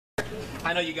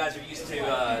I know you guys are used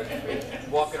to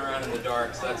walking around in the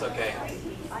dark, so that's okay.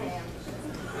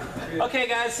 Okay,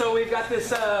 guys, so we've got this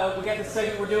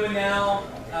segment we're doing now,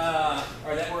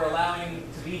 or that we're allowing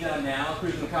to be done now,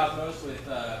 Cruising the Cosmos with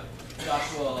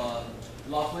Joshua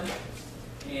Laughlin,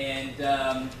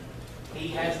 and he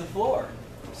has the floor.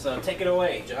 So take it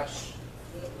away, Josh.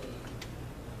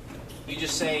 You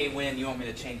just say when you want me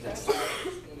to change that slide.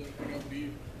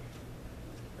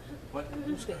 What?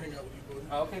 I'm just going to hang out with you, buddy.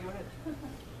 Oh, okay, go ahead.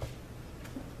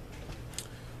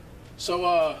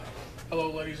 So,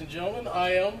 hello, ladies and gentlemen.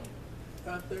 I am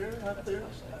out there. That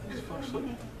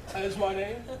is my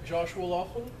name, Joshua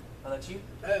Laughlin. Oh, that's you?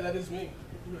 That is me.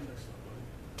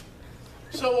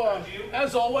 So,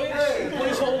 as always,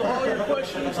 please hold all your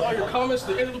questions, all your comments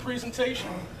to the end of the presentation.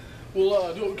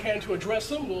 We'll do what we can to address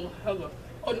them. We'll have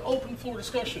an open floor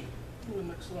discussion. The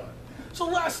next slide. So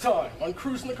last time on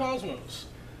Cruising the Cosmos,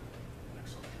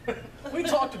 we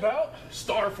talked about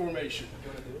star formation,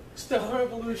 stellar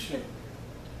evolution.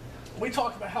 We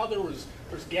talked about how there's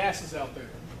gases out there,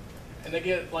 and they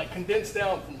get like condensed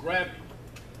down from gravity,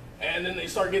 and then they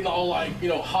start getting all like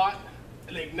hot,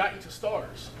 and they ignite into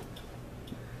stars.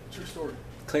 True story.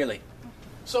 Clearly.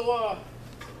 So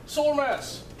solar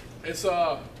mass, it's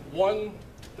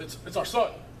it's our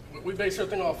sun. We base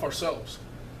everything off ourselves.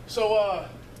 So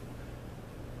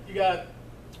you got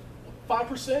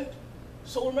 5%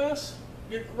 solar mass,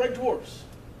 you get red dwarfs.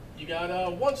 You got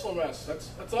 1 solar mass,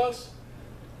 that's us.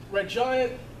 Red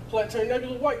giant, planetary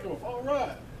nebula, white dwarf. All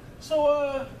right.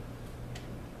 So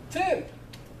 10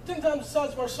 times the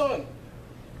size of our sun.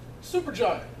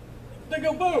 Supergiant. They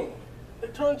go boom. They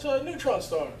turn to neutron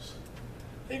stars.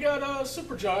 You got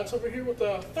supergiants over here with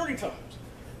 30 times.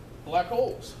 Black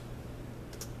holes.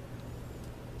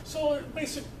 So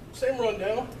basic, same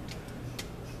rundown.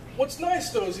 What's nice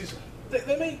though is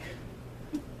they make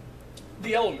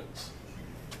the elements.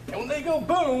 And when they go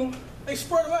boom, they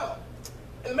spread them out.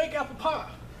 And they make apple pie.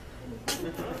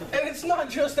 And it's not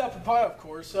just apple pie, of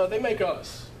course. They make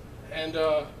us. And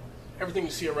everything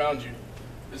you see around you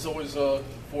is always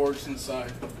forged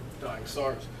inside dying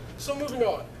stars. So moving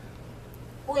on.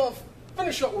 We're going to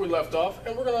finish up where we left off,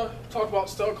 and we're going to talk about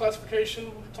stellar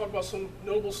classification, talk about some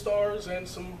notable stars, and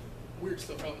some weird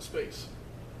stuff out in space.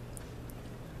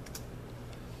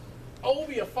 Oh,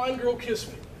 be a fine girl, kiss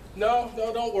me. No,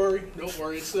 don't worry.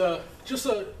 It's just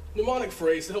a mnemonic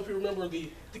phrase to help you remember the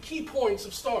key points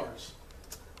of stars.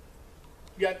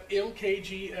 You got M, K,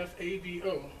 G, F, A, B,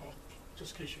 O,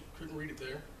 just in case you couldn't read it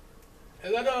there.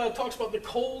 And that talks about the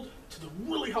cold to the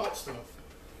really hot stuff.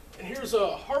 And here's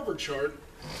a Harvard chart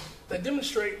that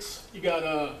demonstrates you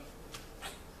got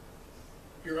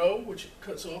your O, which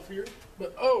cuts off here,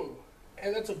 but O,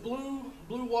 and that's a blue,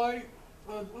 white,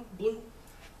 blue.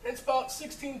 And it's about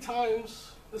 16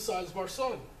 times the size of our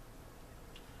sun.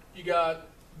 You got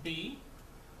B,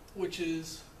 which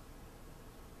is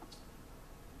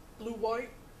blue-white,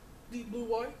 deep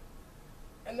blue-white,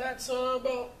 and that's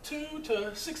about 2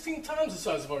 to 16 times the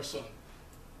size of our sun.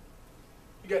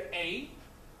 You got A,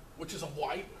 which is a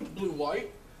white,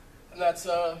 blue-white, and that's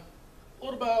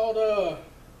what about the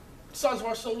size of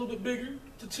our sun, a little bit bigger,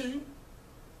 to 2.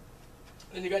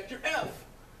 Then you got your F,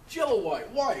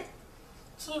 yellow-white, white.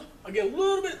 So again, a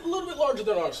little bit larger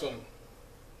than our sun.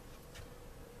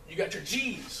 You got your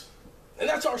G's, and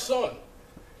that's our sun.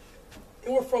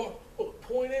 And we're from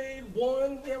point A,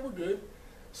 1, yeah, we're good.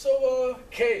 So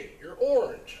K, you're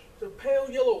orange, the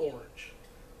pale yellow orange,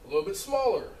 a little bit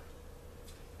smaller.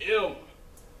 M,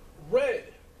 red,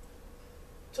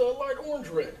 to light orange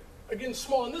red, again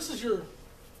small. And this is your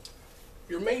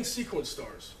main sequence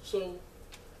stars. So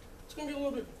it's going to get a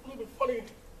little bit funny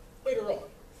later on.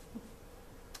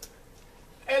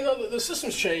 And the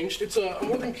system's changed. It's a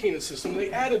Morgan-Keenan system.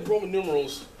 They added Roman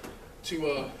numerals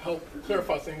to help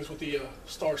clarify things with the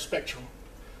star spectrum.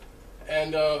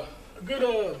 And a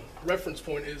good reference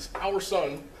point is our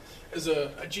sun is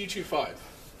a G25,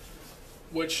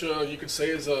 which you could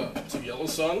say is it's a yellow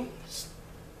sun. It's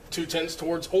 2/10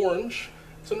 towards orange.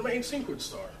 It's a main sequence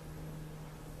star.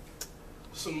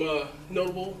 Some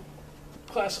notable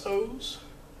class O's.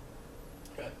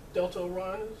 Got Delta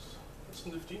Orionis. That's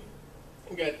nifty.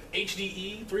 And got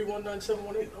HDE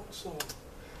 319718. Oh, slow.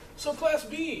 So class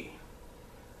B,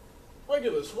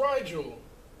 Regulus, Rigel,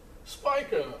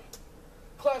 Spica.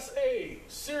 Class A,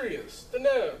 Sirius,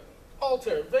 Deneb,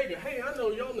 Altair, Vega. Hey, I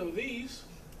know y'all know these.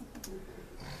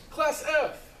 Class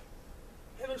F,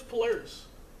 hey, there's Polaris.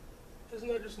 Isn't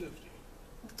that just nifty?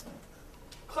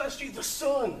 Class G, the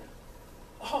Sun.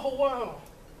 Oh, wow.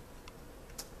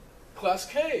 Class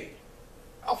K,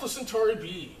 Alpha Centauri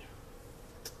B.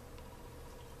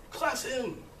 Class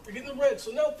M, You're getting the red,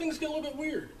 so now things get a little bit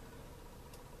weird.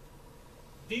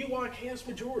 VY Canis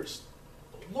Majoris,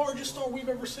 the largest star we've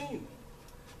ever seen.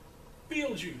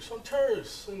 Betelgeuse,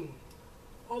 Antares, and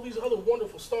all these other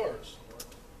wonderful stars.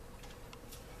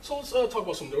 So let's talk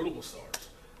about some notable stars.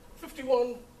 51,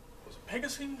 was it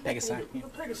Pegasus? Pegasus, yeah.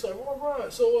 Pegasus, all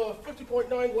right. So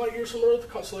 50.9 light years from Earth,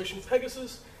 constellation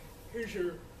Pegasus. Here's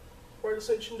your right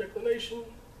ascension declination.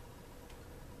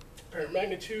 Apparent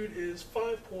magnitude is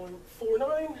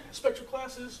 5.49. Spectral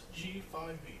class is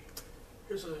G5b.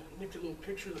 Here's a nifty little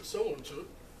picture that someone took.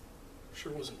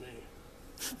 Sure wasn't me.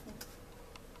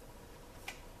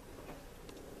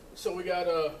 So we got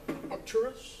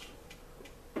Arcturus,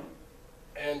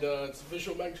 and its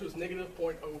visual magnitude is negative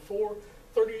 0.04,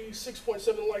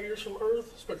 36.7 light years from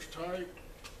Earth. Spectral type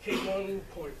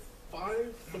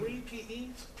K1.53 PE,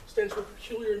 stands for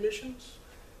peculiar emissions.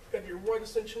 Got your right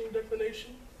ascension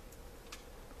declination.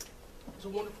 It's a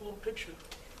wonderful little picture.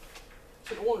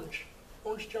 It's an orange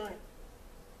giant.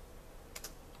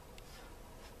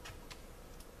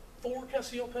 4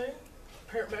 Cassiopeia,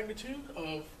 apparent magnitude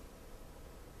of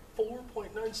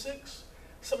 4.96,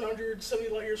 770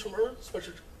 light years from Earth.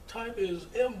 Spectral type is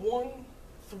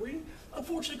M13.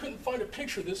 Unfortunately, couldn't find a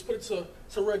picture of this, but it's a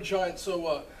red giant.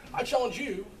 So I challenge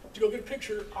you to go get a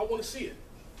picture. I want to see it.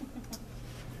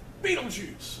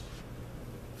 Betelgeuse.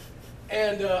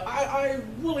 And I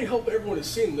really hope everyone has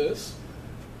seen this.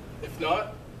 If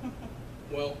not,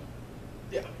 well,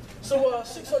 yeah. So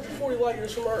 640 light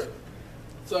years from Earth.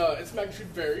 Its magnitude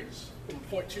varies from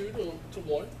 0.2 to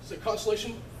 1. It's a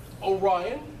constellation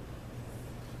Orion.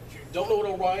 If you don't know what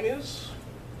Orion is,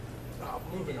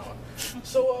 moving on.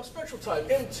 So spectral type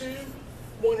M2,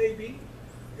 1AB.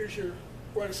 Here's your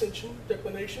right ascension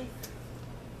declination.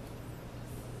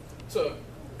 It's a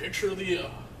picture of the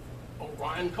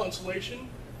Orion constellation,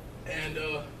 and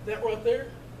that right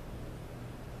there,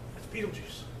 that's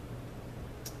Betelgeuse.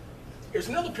 Here's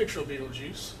another picture of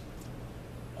Betelgeuse.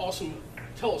 Awesome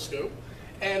telescope,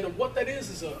 and what that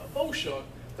is a bow shot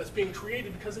that's being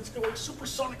created because it's going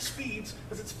supersonic speeds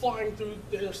as it's flying through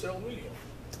the interstellar medium.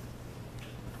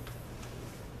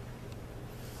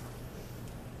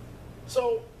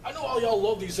 So I know all y'all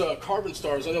love these carbon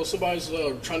stars. I know somebody's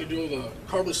trying to do the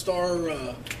carbon star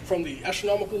from the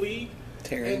Astronomical League.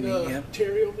 Terry, and yeah.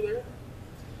 Terry over there.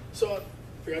 So I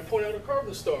figured I'd point out a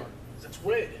carbon star. That's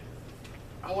red.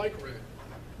 I like red.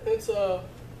 And it's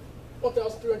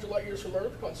 1,300 light years from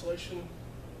Earth, constellation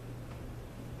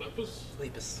Lepus.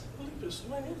 Lepus. Lepus,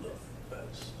 man, you love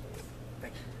best.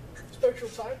 Thank you. Spectral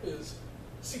type is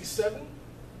C7,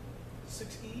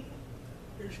 6E.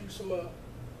 Here's you some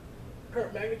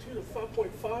apparent magnitude of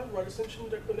 5.5, right ascension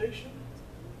declination.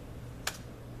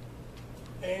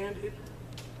 And it,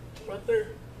 right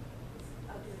there.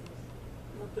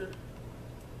 Right there.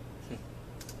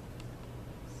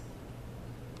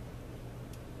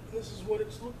 This is what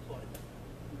it's looked like.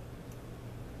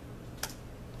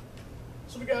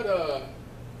 So we got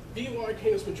VY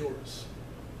Canis Majoris,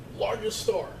 largest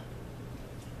star.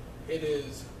 It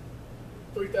is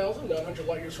 3,900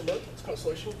 light years from Earth. It's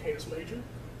constellation Canis Major.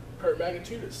 Apparent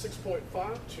magnitude is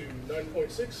 6.5 to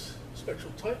 9.6.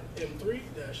 Spectral type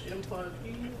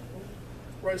M3-M5E.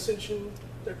 Right ascension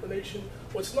declination.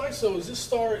 What's nice though is this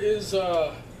star is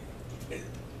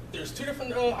there's two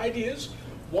different ideas.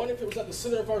 One, if it was at the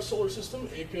center of our solar system,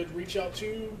 it could reach out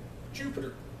to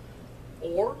Jupiter,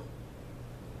 or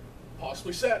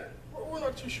possibly Saturn. We're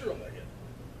not too sure on that yet.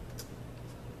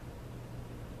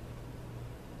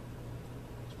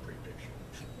 It's a pretty picture.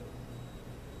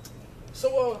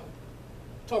 So,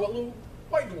 talk about little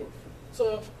white dwarf.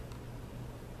 So,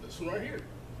 this one right here,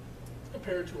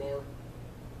 compared to our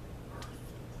Earth.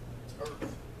 It's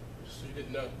Earth, just so you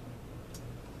didn't know.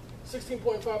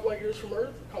 16.5 light years from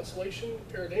Earth, constellation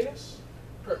Eridanus.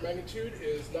 Apparent magnitude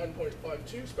is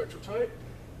 9.52, spectral type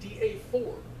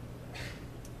DA4.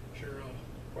 Your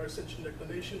right ascension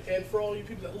declination. And for all you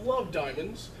people that love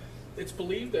diamonds, it's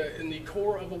believed that in the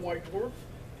core of a white dwarf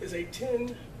is a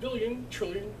 10 billion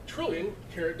trillion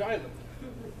carat diamond.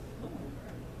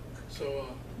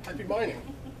 So happy mining.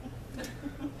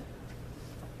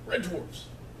 Red dwarfs.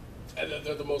 And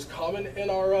they're the most common in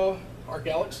our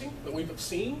galaxy that we've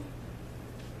seen.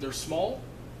 They're small,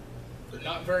 they're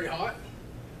not very hot,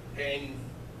 and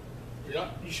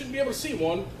you shouldn't be able to see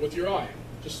one with your eye,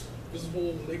 just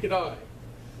visible naked eye.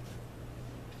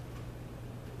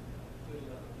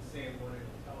 Same one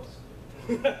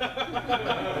in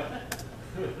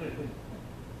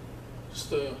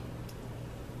Just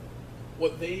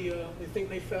what they think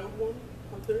they found one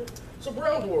up there. So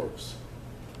brown dwarfs,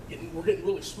 we're getting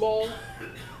really small,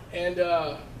 and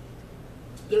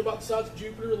they're about the size of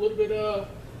Jupiter, a little bit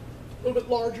little bit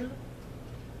larger,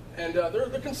 and they're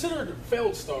considered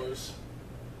failed stars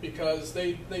because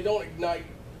they don't ignite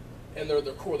in their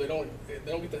core. They don't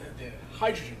get the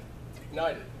hydrogen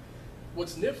ignited.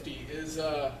 What's nifty is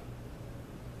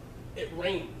it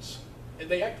rains. And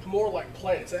they act more like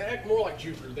planets. They act more like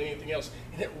Jupiter than anything else.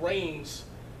 And it rains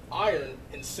iron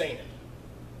and sand.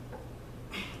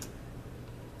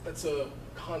 That's a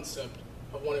concept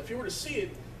of one. If you were to see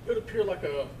it, it would appear like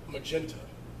a magenta.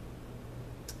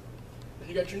 Then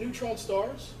you got your neutron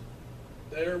stars.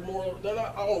 They're not,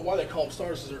 I don't know why they call them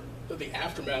stars. They're the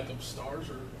aftermath of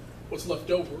stars, or what's left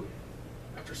over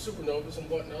after supernovas and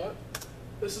whatnot.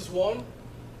 This is one,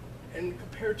 and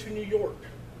compared to New York.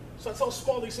 So that's how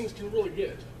small these things can really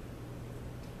get.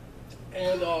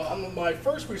 And on my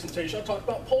first presentation, I talked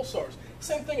about pulsars.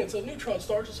 Same thing, it's a neutron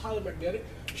star, just highly magnetic,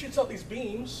 shoots out these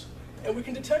beams, and we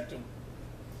can detect them.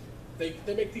 They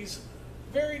make these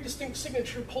very distinct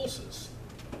signature pulses.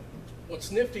 What's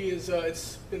nifty is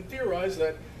it's been theorized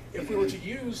that if we were to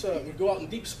use, we'd go out in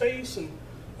deep space, and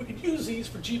we could use these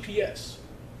for GPS.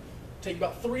 Take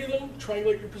about 3 of them,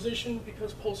 triangulate your position,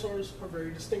 because pulsars are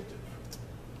very distinctive.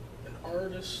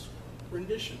 Artist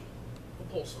rendition of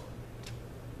pulsar.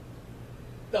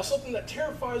 Now, something that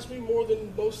terrifies me more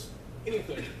than most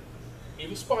anything,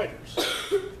 even spiders,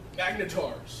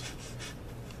 magnetars.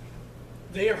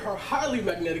 They are highly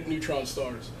magnetic neutron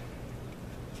stars.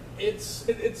 It's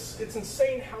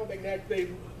insane how magnetic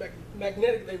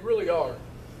they really are.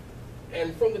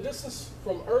 And from the distance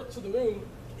from Earth to the moon,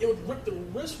 it would rip the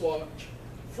wristwatch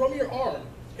from your arm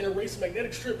and erase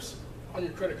magnetic strips on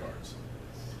your credit cards.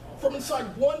 From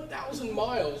inside 1,000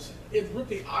 miles, it ripped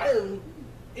the iron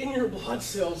in your blood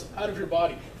cells out of your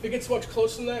body. If it gets much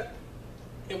closer than that,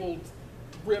 it will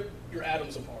rip your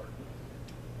atoms apart.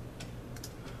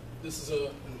 This is an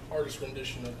artist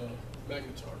rendition of a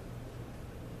magnetar.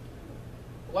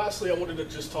 Lastly, I wanted to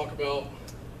just talk about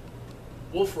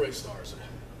Wolf-Rayet stars,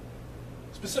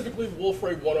 specifically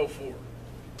Wolf-Rayet 104.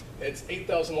 It's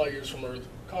 8,000 light years from Earth,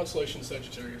 constellation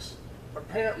Sagittarius.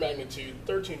 Apparent magnitude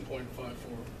 13.54.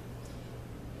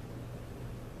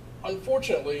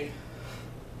 Unfortunately,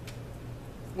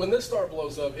 when this star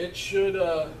blows up, it should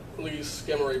release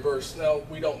gamma ray bursts. Now,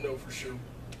 we don't know for sure,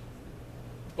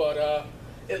 but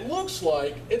it looks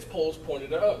like its poles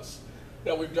pointed at us.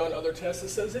 Now, we've done other tests that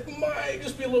says it might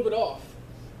just be a little bit off.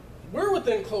 We're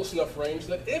within close enough range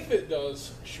that if it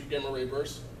does shoot gamma ray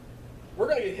bursts, we're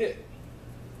going to get hit,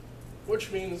 which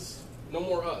means no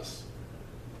more us.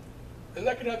 And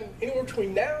that could happen anywhere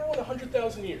between now and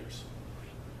 100,000 years.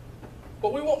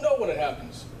 But we won't know when it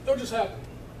happens. It'll just happen.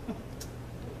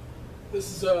 This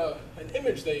is an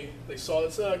image they saw.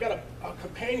 It's got a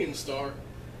companion star,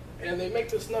 and they make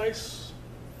this nice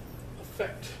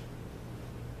effect.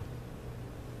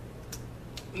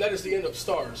 And that is the end of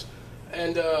stars.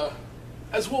 And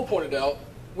as Will pointed out,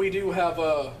 we do have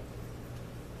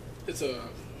it's a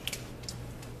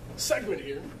segment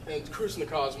here, and it's Cruising the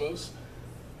Cosmos.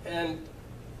 And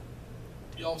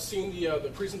y'all seen the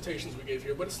presentations we gave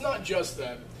here, but it's not just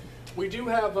that. We do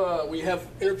have we have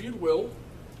interviewed Will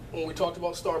when we talked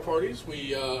about star parties.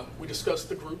 We discussed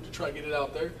the group to try to get it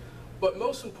out there, but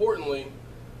most importantly,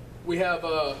 we have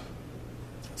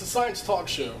it's a science talk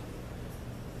show,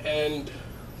 and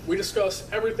we discuss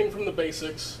everything from the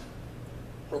basics,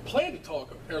 or plan to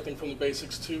talk everything from the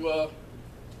basics to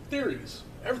theories,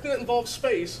 everything that involves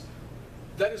space.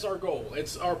 That is our goal.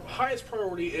 It's our highest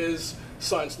priority is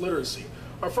science literacy.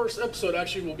 Our first episode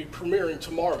actually will be premiering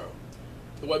tomorrow.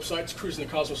 The website's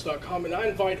cruisingthecosmos.com, and I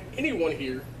invite anyone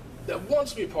here that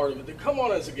wants to be a part of it to come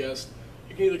on as a guest.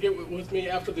 You can either get with me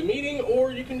after the meeting,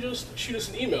 or you can just shoot us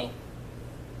an email.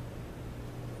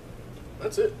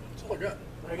 That's it. That's all I got.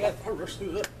 I rushed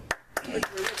through that. Thank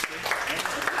you very much,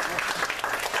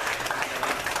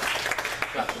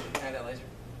 man.